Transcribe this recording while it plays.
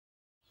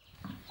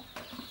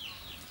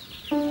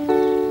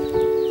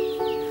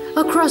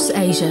Across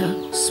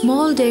Asia,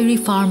 small dairy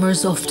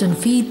farmers often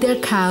feed their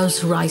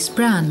cows rice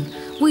bran,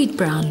 wheat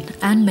bran,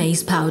 and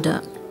maize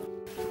powder.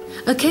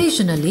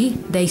 Occasionally,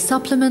 they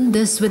supplement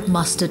this with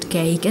mustard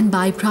cake and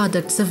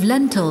byproducts of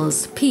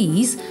lentils,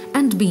 peas,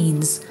 and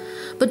beans.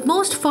 But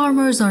most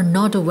farmers are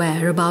not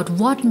aware about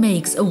what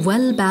makes a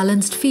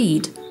well-balanced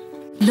feed.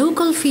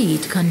 Local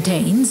feed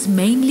contains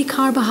mainly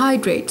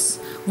carbohydrates,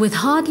 with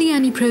hardly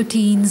any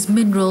proteins,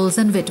 minerals,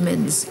 and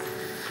vitamins.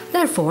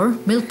 Therefore,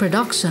 milk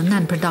production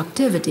and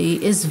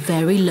productivity is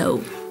very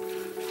low.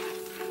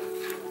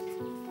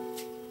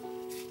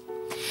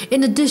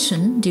 In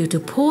addition, due to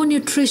poor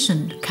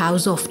nutrition,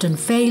 cows often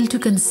fail to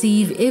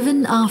conceive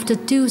even after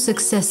 2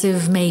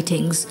 successive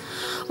matings,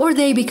 or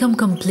they become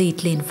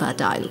completely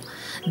infertile.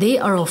 They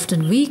are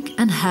often weak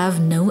and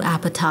have no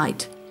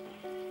appetite.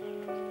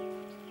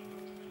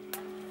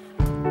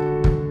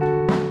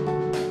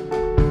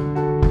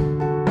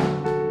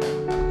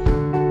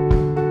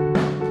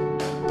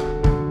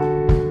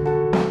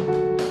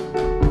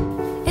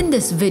 In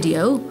this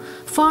video,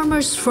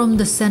 farmers from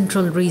the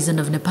central region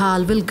of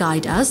Nepal will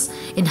guide us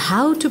in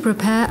how to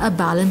prepare a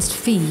balanced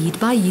feed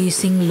by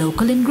using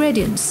local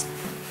ingredients.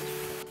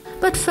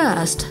 But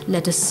first,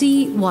 let us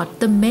see what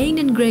the main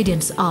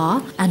ingredients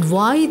are and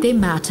why they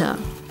matter.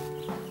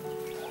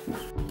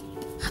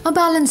 A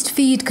balanced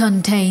feed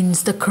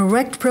contains the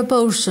correct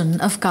proportion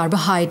of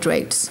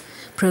carbohydrates,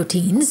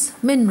 proteins,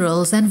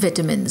 minerals, and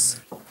vitamins.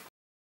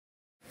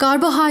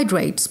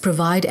 Carbohydrates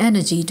provide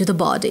energy to the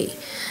body.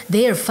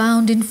 They are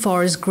found in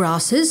forest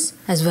grasses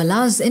as well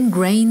as in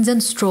grains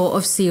and straw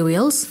of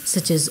cereals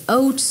such as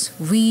oats,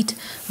 wheat,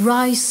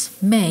 rice,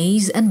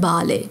 maize, and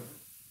barley.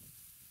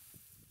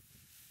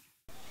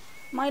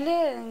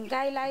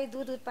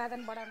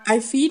 I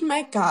feed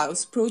my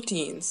cows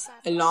proteins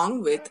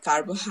along with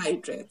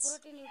carbohydrates.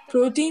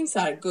 Proteins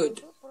are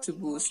good to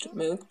boost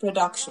milk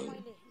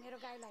production.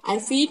 I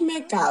feed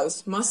my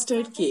cows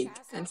mustard cake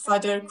and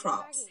fodder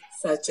crops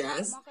such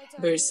as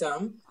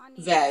bersam,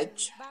 veg,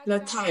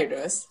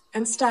 lathyrus,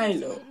 and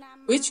stylo,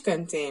 which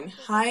contain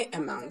high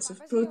amounts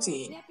of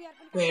protein,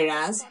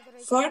 whereas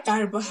for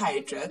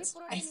carbohydrates,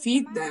 I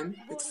feed them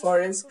with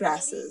forest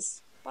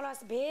grasses.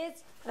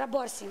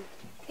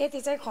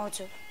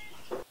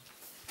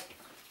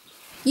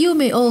 You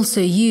may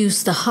also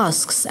use the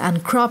husks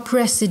and crop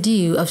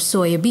residue of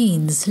soya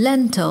beans,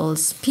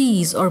 lentils,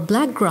 peas, or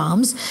black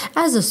grams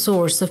as a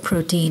source of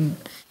protein.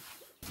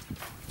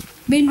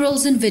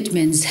 Minerals and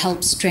vitamins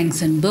help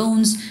strengthen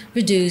bones,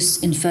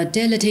 reduce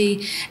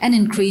infertility, and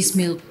increase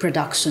milk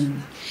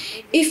production.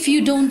 If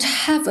you don't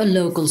have a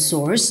local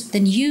source,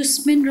 then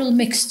use mineral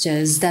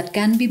mixtures that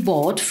can be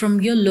bought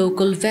from your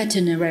local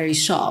veterinary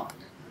shop.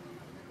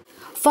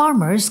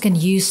 Farmers can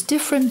use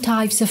different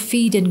types of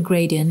feed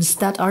ingredients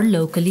that are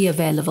locally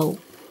available.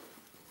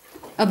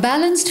 A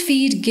balanced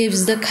feed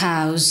gives the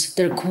cows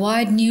the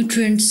required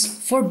nutrients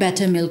for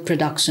better milk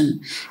production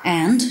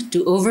and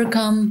to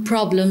overcome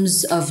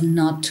problems of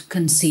not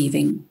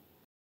conceiving.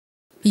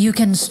 You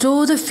can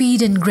store the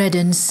feed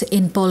ingredients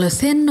in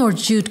polythene or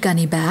jute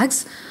gunny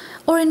bags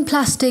or in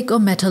plastic or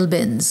metal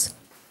bins.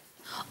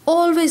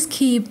 Always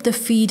keep the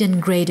feed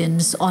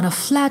ingredients on a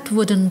flat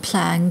wooden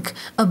plank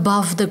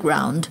above the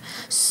ground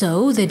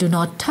so they do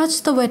not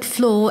touch the wet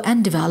floor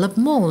and develop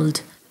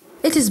mold.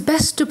 It is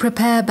best to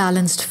prepare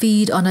balanced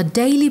feed on a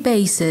daily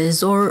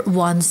basis or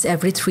once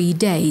every 3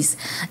 days,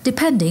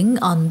 depending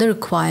on the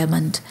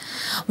requirement.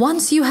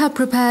 Once you have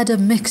prepared a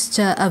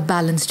mixture of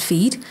balanced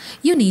feed,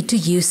 you need to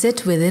use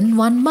it within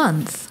 1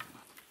 month.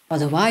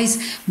 Otherwise,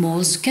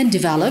 molds can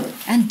develop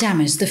and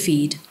damage the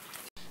feed.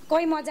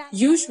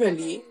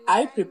 Usually,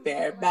 I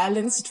prepare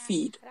balanced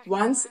feed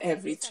once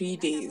every 3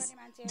 days,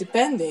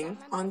 depending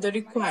on the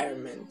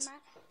requirement.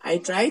 I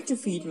try to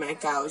feed my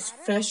cows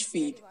fresh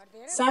feed.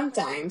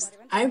 Sometimes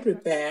I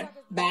prepare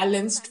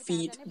balanced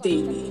feed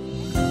daily.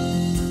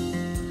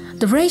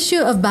 The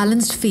ratio of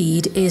balanced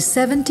feed is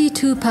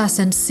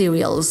 72%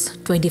 cereals,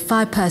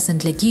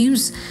 25%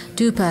 legumes,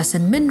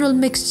 2% mineral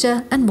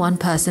mixture, and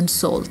 1%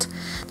 salt.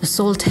 The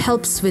salt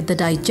helps with the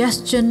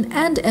digestion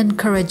and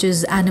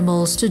encourages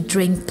animals to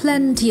drink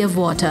plenty of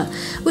water,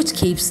 which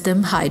keeps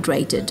them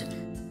hydrated.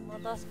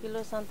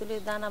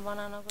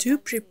 To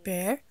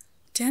prepare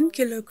 10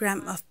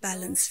 kg of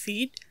balanced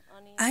feed,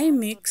 I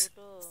mix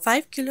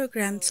 5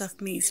 kilograms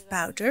of maize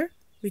powder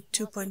with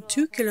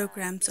 2.2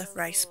 kilograms of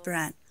rice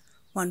bran,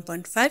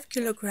 1.5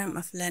 kilogram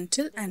of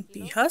lentil and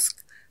pea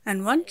husk,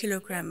 and 1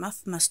 kilogram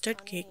of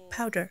mustard cake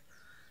powder.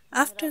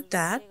 After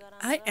that,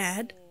 I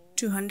add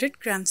 200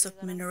 grams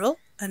of mineral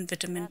and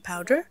vitamin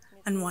powder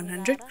and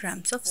 100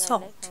 grams of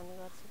salt.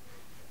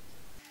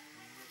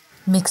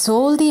 Mix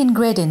all the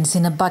ingredients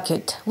in a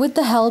bucket with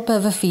the help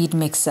of a feed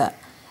mixer.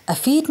 A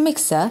feed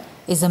mixer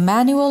is a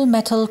manual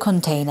metal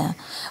container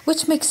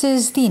which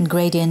mixes the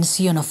ingredients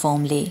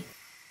uniformly.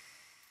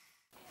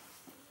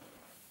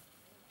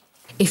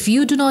 If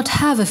you do not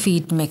have a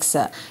feed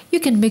mixer, you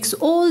can mix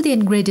all the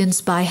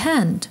ingredients by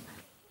hand.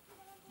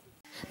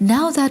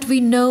 Now that we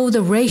know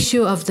the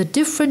ratio of the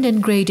different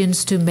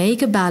ingredients to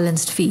make a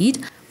balanced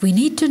feed, we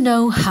need to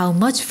know how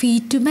much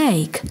feed to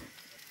make.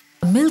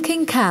 A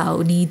milking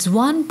cow needs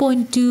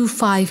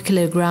 1.25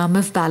 kilogram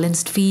of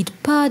balanced feed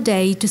per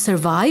day to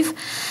survive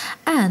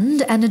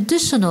and an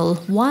additional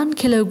 1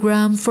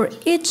 kilogram for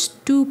each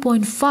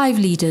 2.5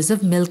 liters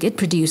of milk it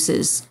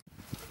produces.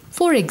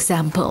 For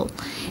example,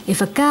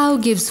 if a cow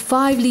gives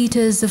 5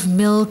 liters of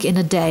milk in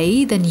a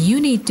day, then you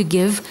need to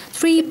give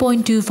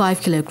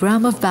 3.25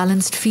 kilogram of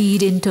balanced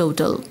feed in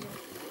total.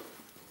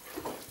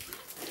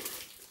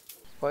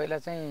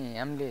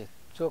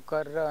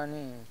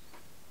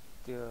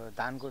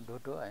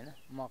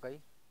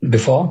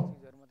 Before,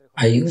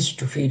 I used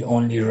to feed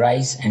only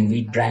rice and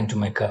wheat bran to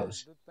my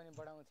cows.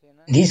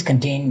 These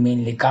contained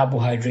mainly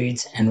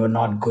carbohydrates and were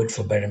not good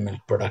for better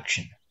milk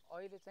production.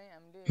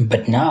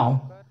 But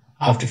now,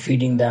 after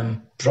feeding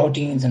them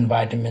proteins and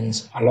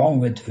vitamins along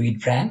with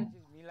wheat bran,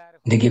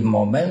 they give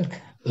more milk,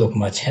 look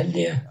much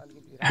healthier,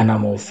 and are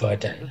more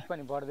fertile.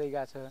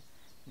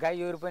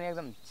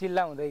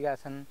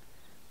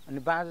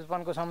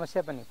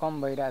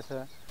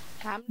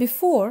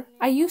 Before,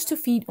 I used to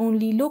feed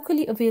only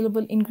locally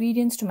available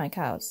ingredients to my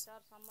cows.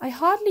 I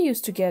hardly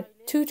used to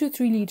get 2 to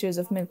 3 liters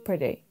of milk per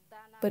day.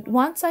 But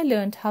once I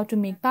learned how to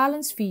make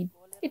balanced feed,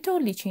 it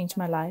totally changed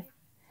my life.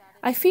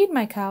 I feed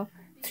my cow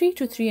 3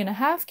 to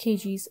 3.5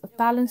 kgs of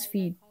balanced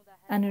feed,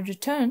 and in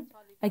return,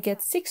 I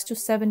get 6 to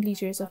 7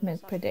 liters of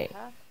milk per day.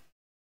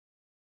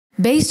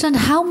 Based on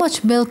how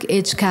much milk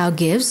each cow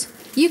gives,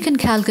 you can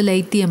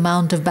calculate the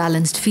amount of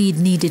balanced feed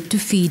needed to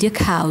feed your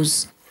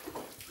cows.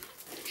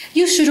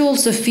 You should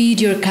also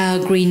feed your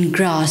cow green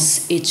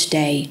grass each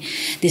day.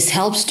 This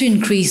helps to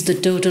increase the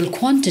total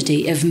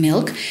quantity of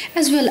milk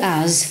as well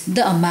as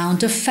the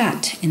amount of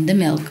fat in the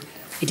milk.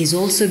 It is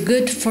also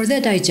good for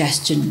their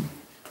digestion.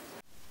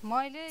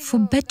 For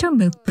better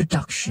milk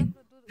production,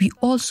 we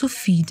also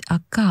feed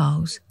our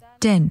cows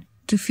 10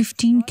 to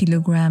 15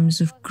 kilograms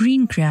of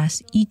green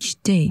grass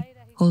each day,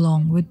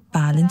 along with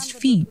balanced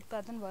feed.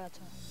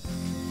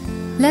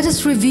 Let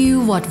us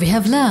review what we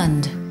have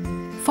learned.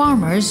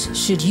 Farmers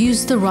should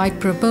use the right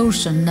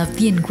proportion of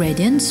the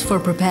ingredients for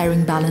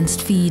preparing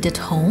balanced feed at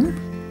home.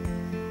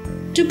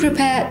 To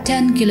prepare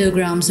 10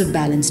 kilograms of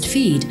balanced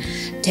feed,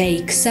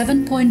 take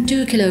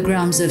 7.2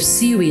 kilograms of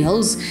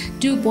cereals,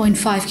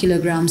 2.5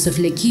 kilograms of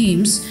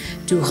legumes,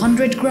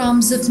 200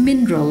 grams of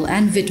mineral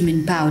and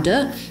vitamin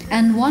powder,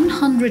 and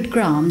 100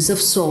 grams of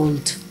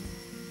salt.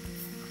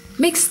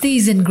 Mix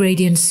these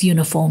ingredients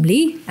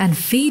uniformly and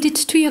feed it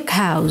to your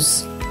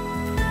cows.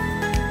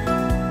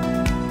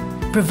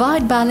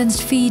 Provide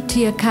balanced feed to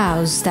your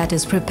cows that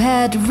is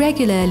prepared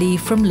regularly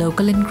from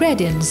local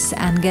ingredients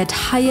and get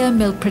higher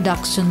milk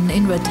production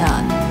in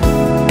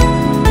return.